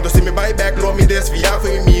 Ando si mi buyback lo me desvia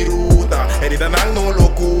foi mi ruta. Herida não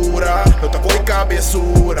loucura. Não tá com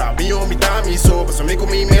cabeçura. Mi homem tá me sopa. Só me com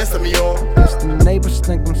mi mesta mi ó. The neighbors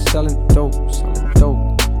think I'm selling dope, selling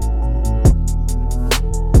dope.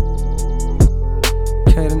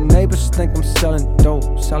 Okay, the neighbors think I'm selling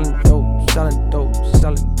dope, selling dope, selling dope,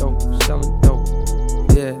 selling dope, selling dope.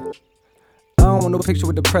 Yeah. I don't want no picture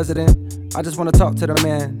with the president. I just wanna talk to the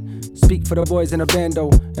man. Speak for the boys in the bando,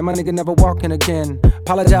 and my nigga never walking again.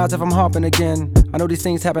 Apologize if I'm harping again. I know these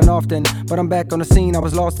things happen often, but I'm back on the scene. I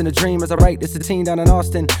was lost in a dream as I write this scene down in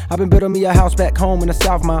Austin. I've been building me a house back home in the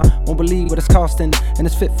South, ma. Won't believe what it's costing, and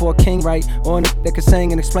it's fit for a king, right? Or a that can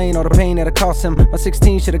sing and explain all the pain that it cost him. My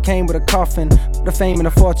 16 should've came with a coffin, the fame and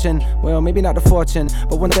the fortune. Well, maybe not the fortune,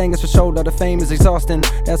 but one thing is for sure, that the fame is exhausting.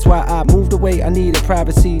 That's why I moved away. I needed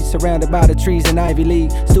privacy, surrounded by the trees in Ivy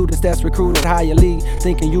League. Students that's recruited highly,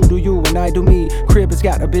 thinking you do you and I do me. Crib has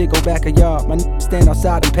got a big old backyard. My stand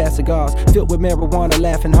outside and pass cigars, filled with marijuana,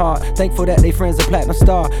 laughing hard. Thankful that they friends a platinum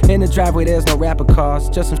star. In the driveway there's no rapper cars,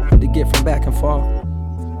 just some shit to get from back and forth.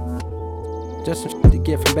 Just some shit to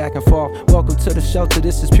get from back and forth. Welcome to the shelter,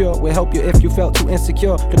 this is pure. We'll help you if you felt too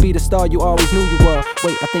insecure to be the star you always knew you were.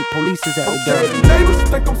 Wait, I think police is at the door. Okay, neighbors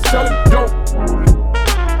think I'm selling dope.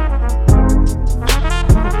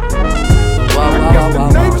 The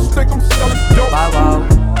neighbors think I'm selling dope.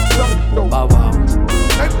 Selling dope.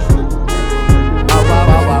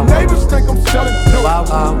 Neighbors think I'm selling dope.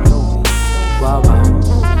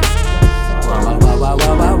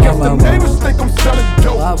 Guess the neighbors think I'm selling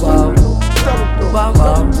dope. Selling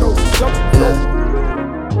dope. Selling dope.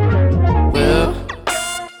 Will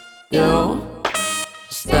you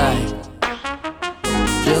stay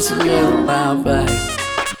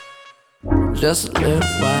just a little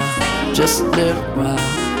while, just a little while,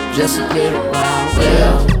 just a little while.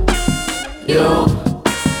 Will you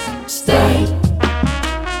stay?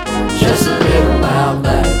 Just a little while,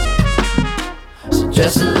 babe. So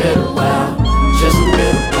just a little while, just a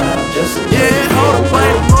little while, just a little while. Yeah, hold on,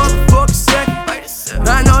 wait a motherfucking second.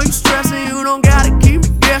 I know you stressing, you don't gotta keep me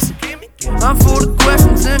guessing. I'm full of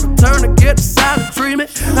questions in return to get the silent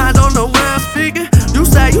treatment. I don't know where I'm speaking. You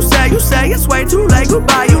say it's way too late.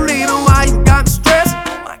 Goodbye, you leaving while you got me stressing.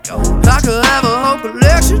 I could have a whole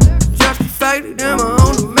collection, just be faded in my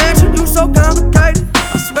own dimension. You so complicated.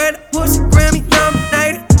 I swear that pussy Grammy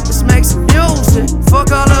nominated. Let's make some music.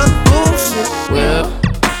 Fuck all of the bullshit. Will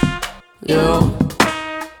you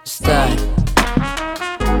stay?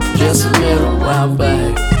 Just a little while,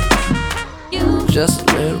 babe. Just a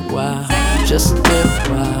little while, just a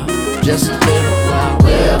little while, just a little while.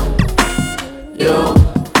 Will you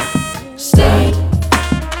stay?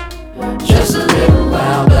 Just a little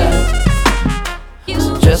while, babe.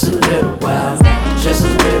 Just a little while, just a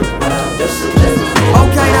little while, just a little while.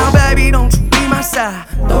 Okay now baby, don't you be my side.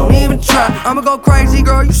 Don't even try. I'ma go crazy,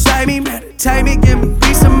 girl, you save me. Meditate me, give me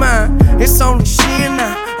peace of mind. It's only she and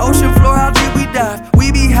I. Ocean floor, how deep we dive.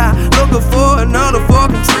 We be high, looking for another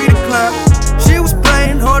fucking tree to climb. She was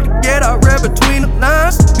playing hard to get, I read between the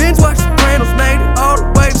lines. Binge watch Sopranos, made it all the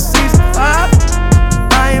way to season 5.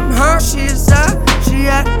 I am her, she is I. She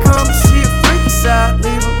had to come, she a freaky side,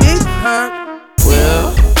 leaving me behind.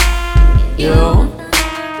 Will you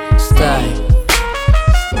stay?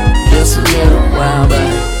 Just a little while,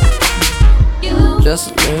 babe.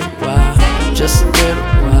 Just a little while, just a little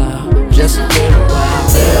while, just a little while.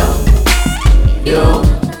 Will you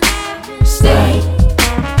stay?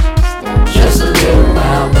 Just a little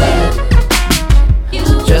while, babe.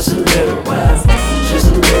 Just a little while, just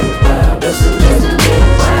a little while, just a little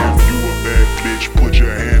while. You a bad bitch, put your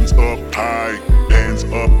hands up high, hands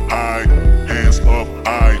up high, hands up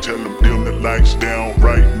high. Tell them dim the lights down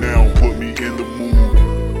right now, put me in the mood.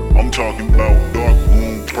 I'm talking about dark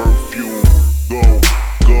room perfume. Go,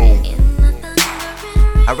 go.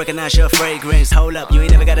 I recognize your fragrance, hold up, you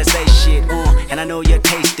ain't never gotta say shit, and I know you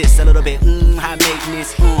taste this a little bit, high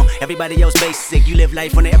maintenance, everybody else basic, you live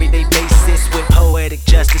life on an everyday basis with poetic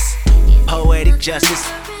justice, poetic justice.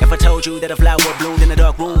 If I told you that a flower bloomed in a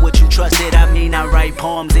dark room, would you trust it? I mean, I write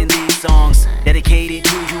poems in these songs, dedicated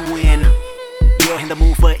to you when you're in the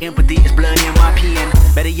mood for empathy, it's blood in my pen.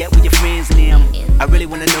 Better yet with your friends and them. I really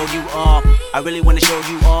wanna know you all, I really wanna show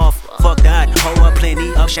you off. Fuck that, hold up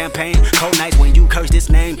plenty of champagne. Cold nights when you curse this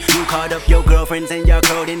name. You called up your girlfriends and y'all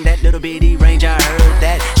curled in that little bitty range. I heard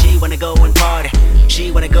that she wanna go and party,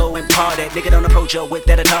 she wanna go and party. Nigga don't approach her with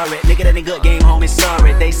that Atari. Nigga that ain't good game, homie,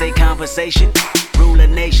 sorry. They say conversation rule a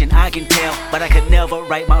nation, I can tell, but I could never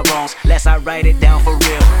right my wrongs lest I write it down for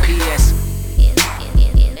real. P.S.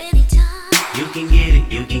 You can get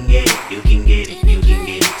it, you can get it, you can get it, you can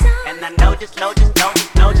get it. And I know just what you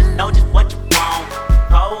want.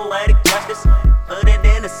 Poetic justice, put it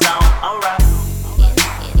in a song, alright.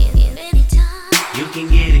 You can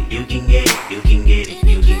get it, you can get it, you can get it,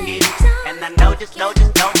 you can get it. And I know just what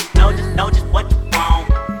you want.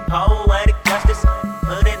 Poetic justice,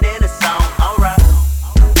 put it in a song, alright.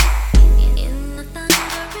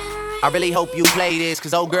 I really hope you play this,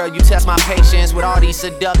 cause oh girl, you test my patience with all these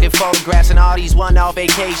seductive photographs and all these one-off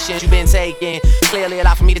vacations you've been taking. Clearly a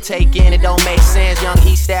lot for me to take in, it don't make sense. Young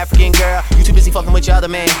East African girl, you too busy fucking with your other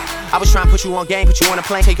man. I was trying to put you on game, put you on a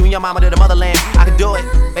plane, take you and your mama to the motherland. I could do it,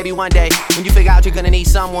 maybe one day, when you figure out you're gonna need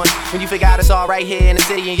someone. When you figure out it's all right here in the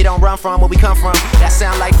city and you don't run from where we come from. That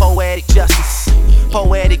sound like poetic justice.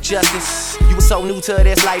 Poetic justice. You were so new to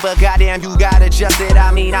this life, but goddamn, you got adjusted.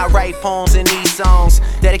 I mean, I write poems in these songs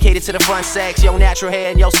dedicated to the fun sex, your natural hair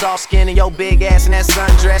and your soft skin and your big ass and that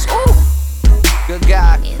sundress. Ooh, good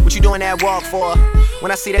God, what you doing that walk for?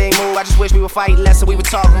 When I see that they move, I just wish we would fight less and we would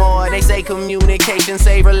talk more. They say communication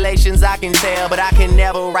save relations, I can tell, but I can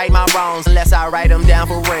never right my wrongs unless I write them down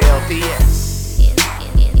for real. P.S. You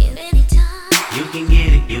can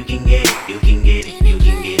get it, you can get it, you can get it, you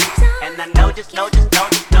can get it. And I know just what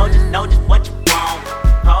you want.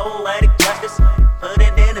 Poetic justice, put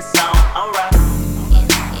it in a song, alright.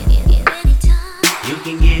 You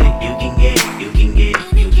can get it, you can get it, you can get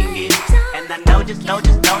it, you can get it. And I know just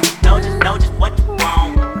what you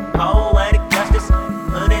want. Poetic justice,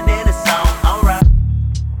 put it in a song, alright.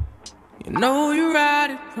 You know you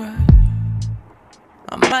ride it right.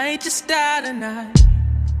 I might just die tonight,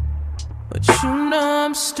 but you know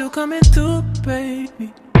I'm still coming through,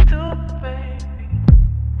 baby.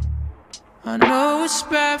 I know it's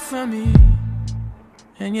bad for me,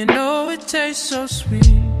 and you know it tastes so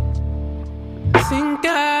sweet. think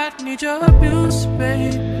I need your abuse,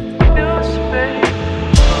 babe. Abuse, babe.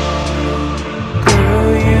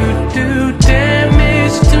 Girl, you do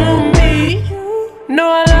damage to me. No,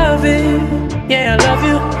 I love it. Yeah, I love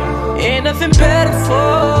you. Ain't nothing better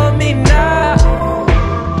for me now.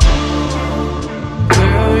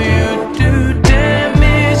 Girl, you do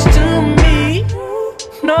damage to me.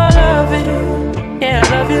 No, I love it. Yeah, I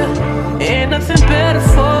love you. Ain't nothing better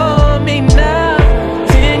for me now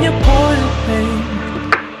than your poison, babe.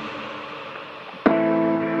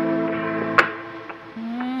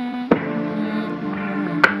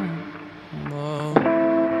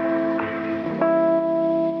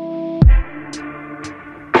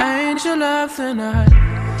 Ain't your love the night?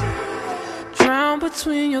 Drown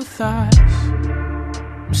between your thighs.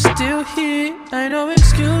 I'm still here, ain't no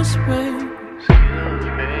excuse, babe.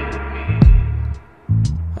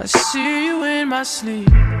 I see you in my sleep.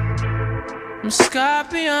 I'm scarred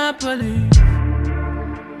beyond belief.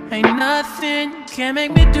 Ain't nothing you can't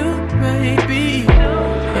make me do, baby.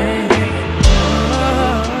 Hey.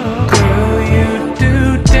 Oh, girl, you do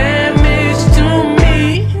damage to me.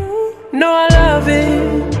 No, I love it.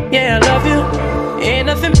 Yeah, I love you. Ain't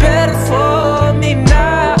nothing better for me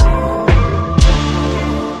now.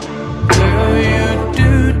 Girl, you do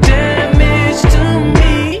damage to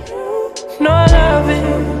me. No, I love it.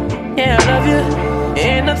 Yeah, I love you.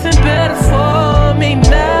 Ain't nothing better for me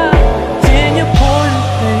now than your poison,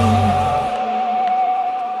 babe.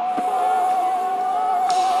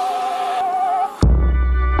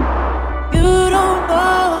 You don't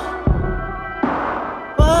know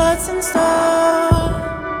what's in store,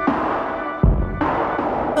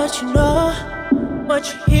 but you know what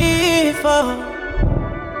you're here for.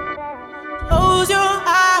 Close your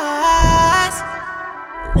eyes,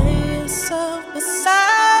 lay yourself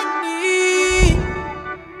beside me.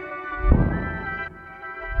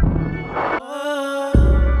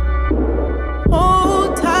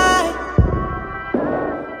 Hold tight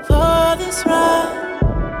for this ride.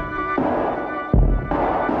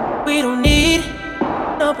 We don't need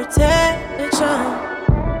no protection.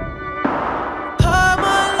 Come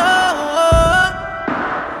along,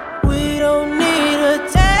 we don't need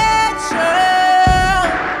attention.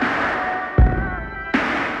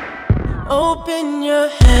 Open your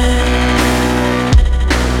hand,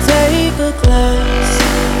 take a glass.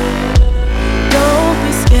 Don't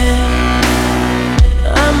be scared,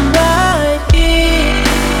 I'm right here.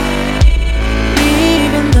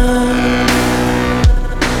 Even though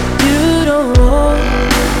you don't want,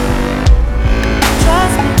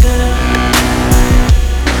 trust me, girl.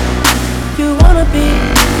 You wanna be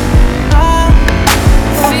high.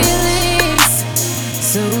 Feelings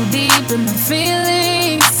so deep in my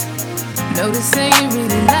feelings. Notice ain't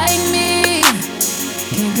really like me.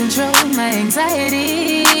 Can't control my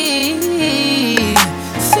anxiety.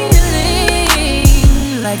 Feeling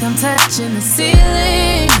like I'm touching the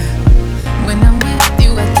ceiling. When I'm with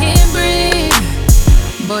you, I can't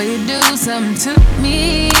breathe. Boy, you do something to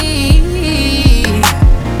me.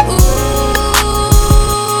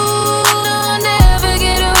 I'll never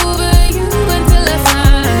get over you until I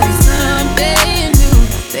find something new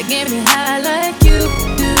that get me high like you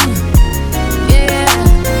do. Yeah.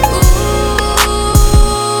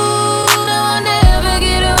 I'll never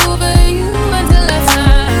get over you until I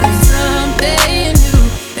find something new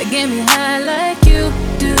that get me high like you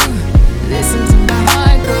do. Listen to my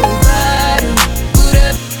heart go bottom, boot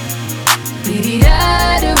up,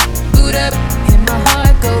 beat-it-da-do, boot up, and my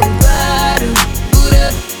heart go bottom, boot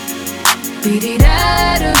up,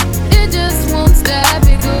 beat-it-da-do. It just won't stop,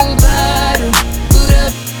 it go bottom, boot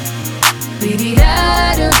up,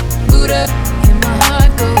 beat-it-da-do, boot up, and my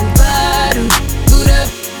heart go bottom, boot up,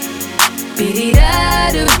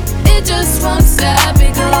 beat-it-da-do. It just won't stop,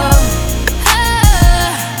 it go.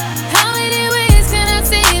 How many ways can I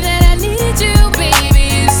say that I need you, baby?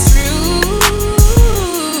 It's true.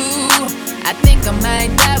 I think I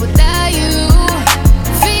might die without you.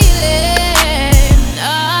 Feeling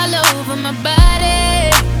all over my body.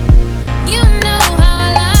 You know how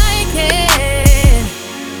I like it.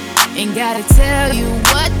 Ain't gotta tell you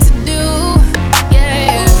what to do.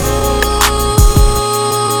 Yeah.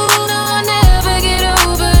 No, I'll never get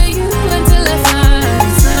over you until I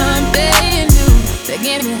find something new that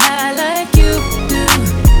get me high like you do.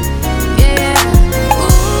 Yeah.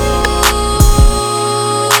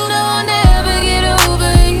 No, I'll never get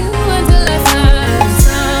over you until I find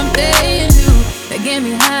something new that get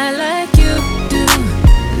me high like you do.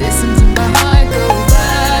 Listen to my heart go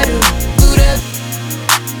bottom, boot up,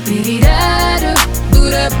 beat-it-da-do,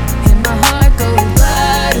 boot up, and my heart go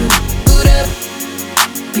bottom, boot up,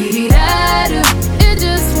 beat-it-da-do. It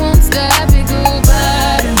just won't stop, it go bottom.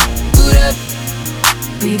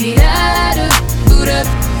 Beat-it-da-do, boot up,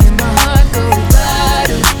 and my heart go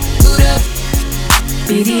ba-do, boot up.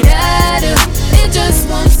 Beat-it-da-do, it just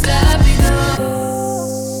won't stop, it go.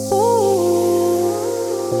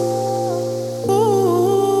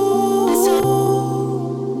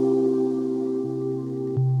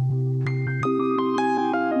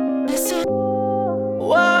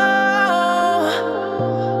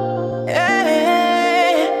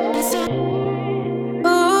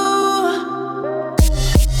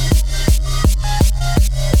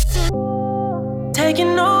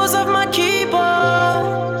 Taking notes off my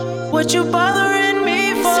keyboard. What you bothering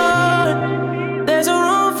me for? There's a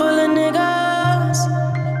room full of niggas.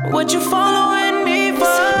 What you following me for?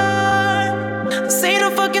 This ain't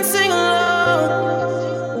a fucking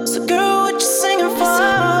sing-along. So girl, what you singing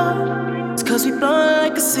for? It's cause we blowin'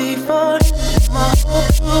 like a C4. My whole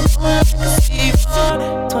crew blowin' like a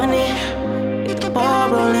C4. 20, get the ball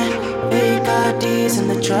rollin'. Fake IDs in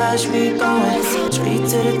the trash, we going straight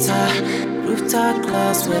to the top. Rooftop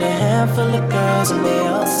clubs with a handful of girls and they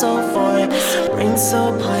all so foreign. Rain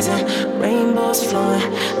so poison, rainbows flowing.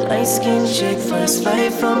 Light skinned chick, first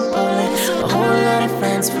flight from Poland. A whole lot of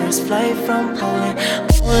friends, first flight from Poland. A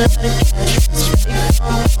whole lot of cash, straight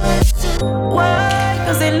from Poland. Why?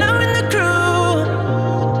 Cause they loving the crew.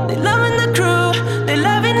 They loving the crew. They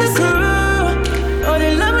loving the crew. Oh,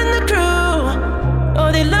 they loving the crew.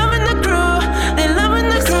 Oh, they loving the crew. They loving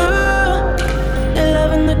the crew. They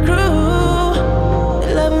loving the crew.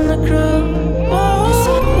 Loving the crew.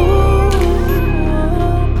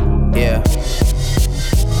 Yeah.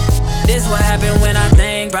 This what happened when I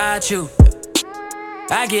think about you.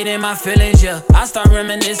 I get in my feelings, yeah. I start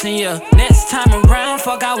reminiscing, yeah. Next time around,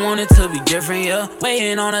 fuck, I want it to be different, yeah.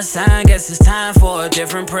 Waiting on a sign, guess it's time for a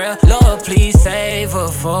different prayer. Lord, please save her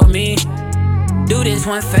for me. Do this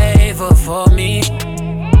one favor for me.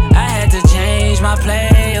 I had to change my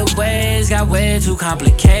play ways, got way too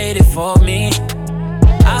complicated for me.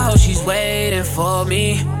 I hope she's waiting for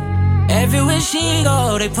me. Everywhere she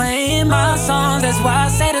go, they playing my songs. That's why I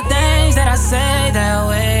say the things that I say that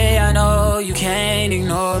way. I know you can't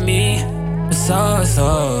ignore me. So,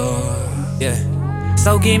 yeah.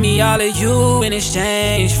 So give me all of you in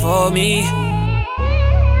exchange for me.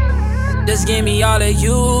 Just give me all of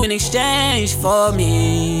you in exchange for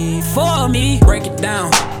me. For me. Break it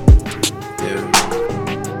down. Yeah.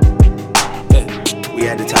 We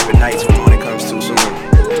had the type of nights when it comes too soon.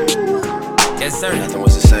 Yes, sir. Nothing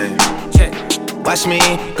was the same. Check. Watch me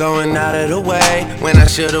going out of the way when I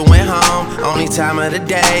should've went home. Only time of the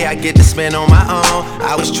day I get to spend on my own.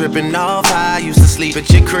 I was tripping off high, used to sleep at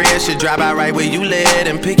your crib. Should drive out right where you live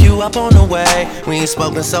and pick you up on the way. We ain't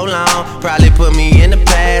spoken so long, probably put me in the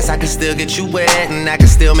past. I can still get you wet and I can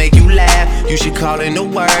still make you laugh. You should call in to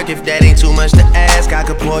work if that ain't too much to ask. I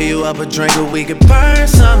could pour you up a drink or we could burn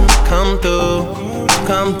something. Come through,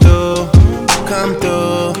 come through, come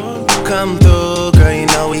through. Come through, girl, you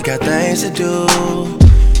know we got things to do.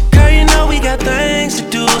 Girl, you know we got things to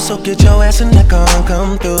do. So get your ass and neck on,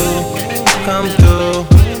 come through. Come through,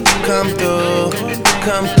 come through,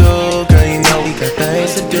 come through. Girl, you know we got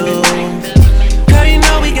things to do. Girl, you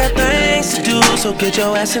know we got things to do. So get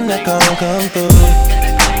your ass and neck on, come through.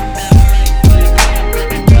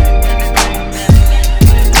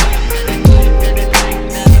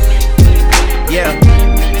 Yeah.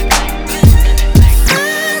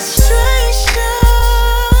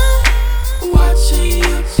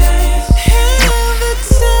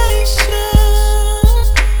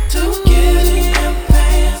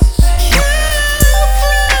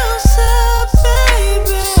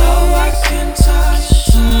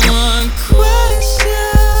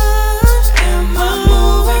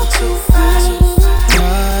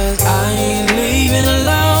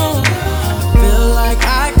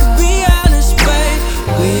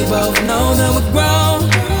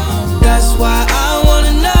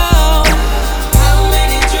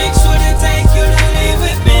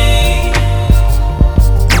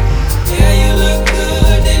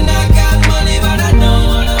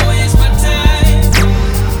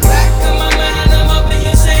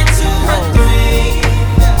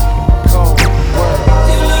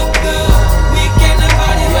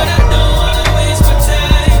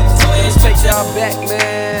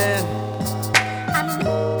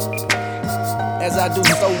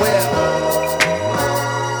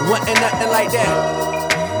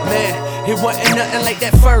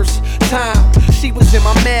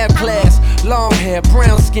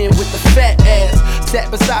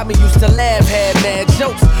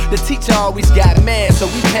 Always got mad, so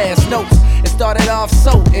we passed notes. It started off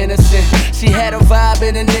so innocent. She had a vibe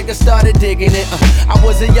and a nigga started digging it. I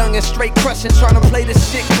was a young and straight crushing, trying to play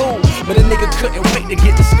this shit cool. But a nigga couldn't wait to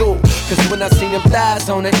get them thighs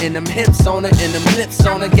on her, and them hips on her, and them lips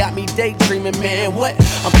on her. Got me daydreaming, man, what?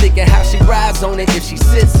 I'm thinking how she rides on it, if she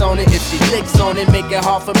sits on it, if she licks on it. Make it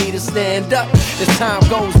hard for me to stand up as time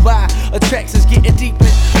goes by. Attractions getting deeper.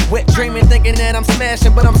 Wet dreaming, thinking that I'm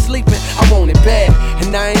smashing, but I'm sleeping. I want it bad,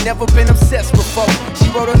 and I ain't never been obsessed before. She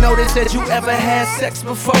wrote a note that said, you ever had sex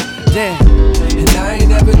before? Damn, and I ain't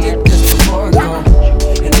never did this before, no.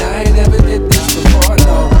 And I ain't never did this before,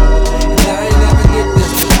 no. And I ain't never did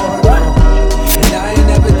this before, no. And I ain't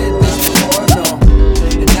never did this before, no.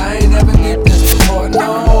 And I ain't never did this before,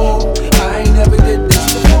 no. I ain't never did this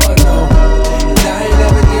before, no. And I ain't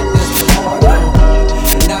never did this before, no.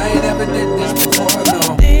 And I ain't never did this before, no.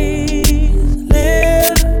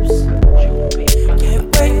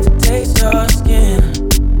 Your skin,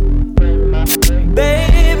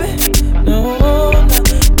 baby, no,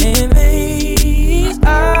 in these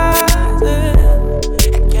eyes, I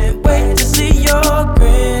can't wait to see your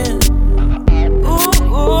grin.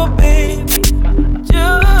 Ooh, baby,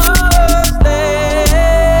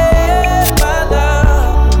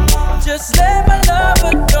 just let my love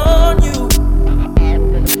adorn you,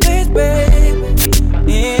 please, baby,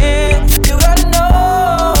 yeah, you gotta know.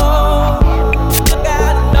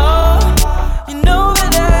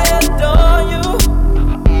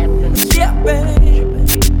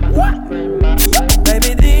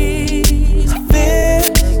 Baby, these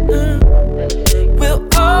fears will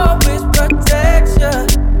always protect you,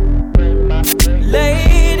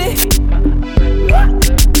 lady.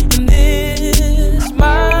 And this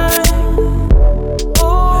mind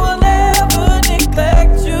will never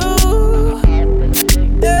neglect you,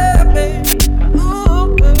 yeah, baby.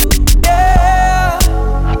 Ooh, yeah.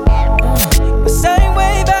 The same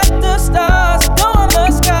way that the stars adorn the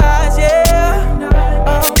skies, yeah.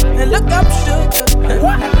 And look up, sugar.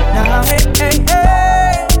 Now, hey.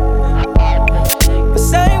 The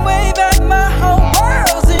same way that my whole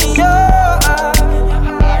world's in your eyes.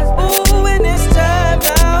 Ooh, and it's time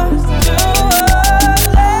now to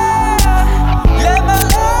let my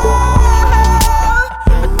love.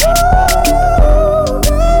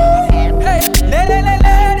 Hey, let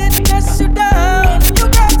it press you down. You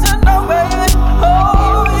got to know, baby.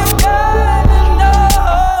 Oh, you got to know.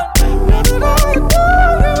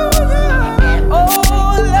 Oh,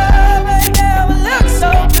 love ain't never looked so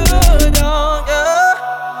good on ya.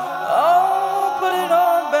 Oh, put it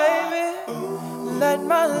on, baby. Let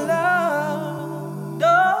my love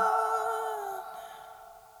dawn.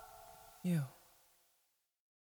 You.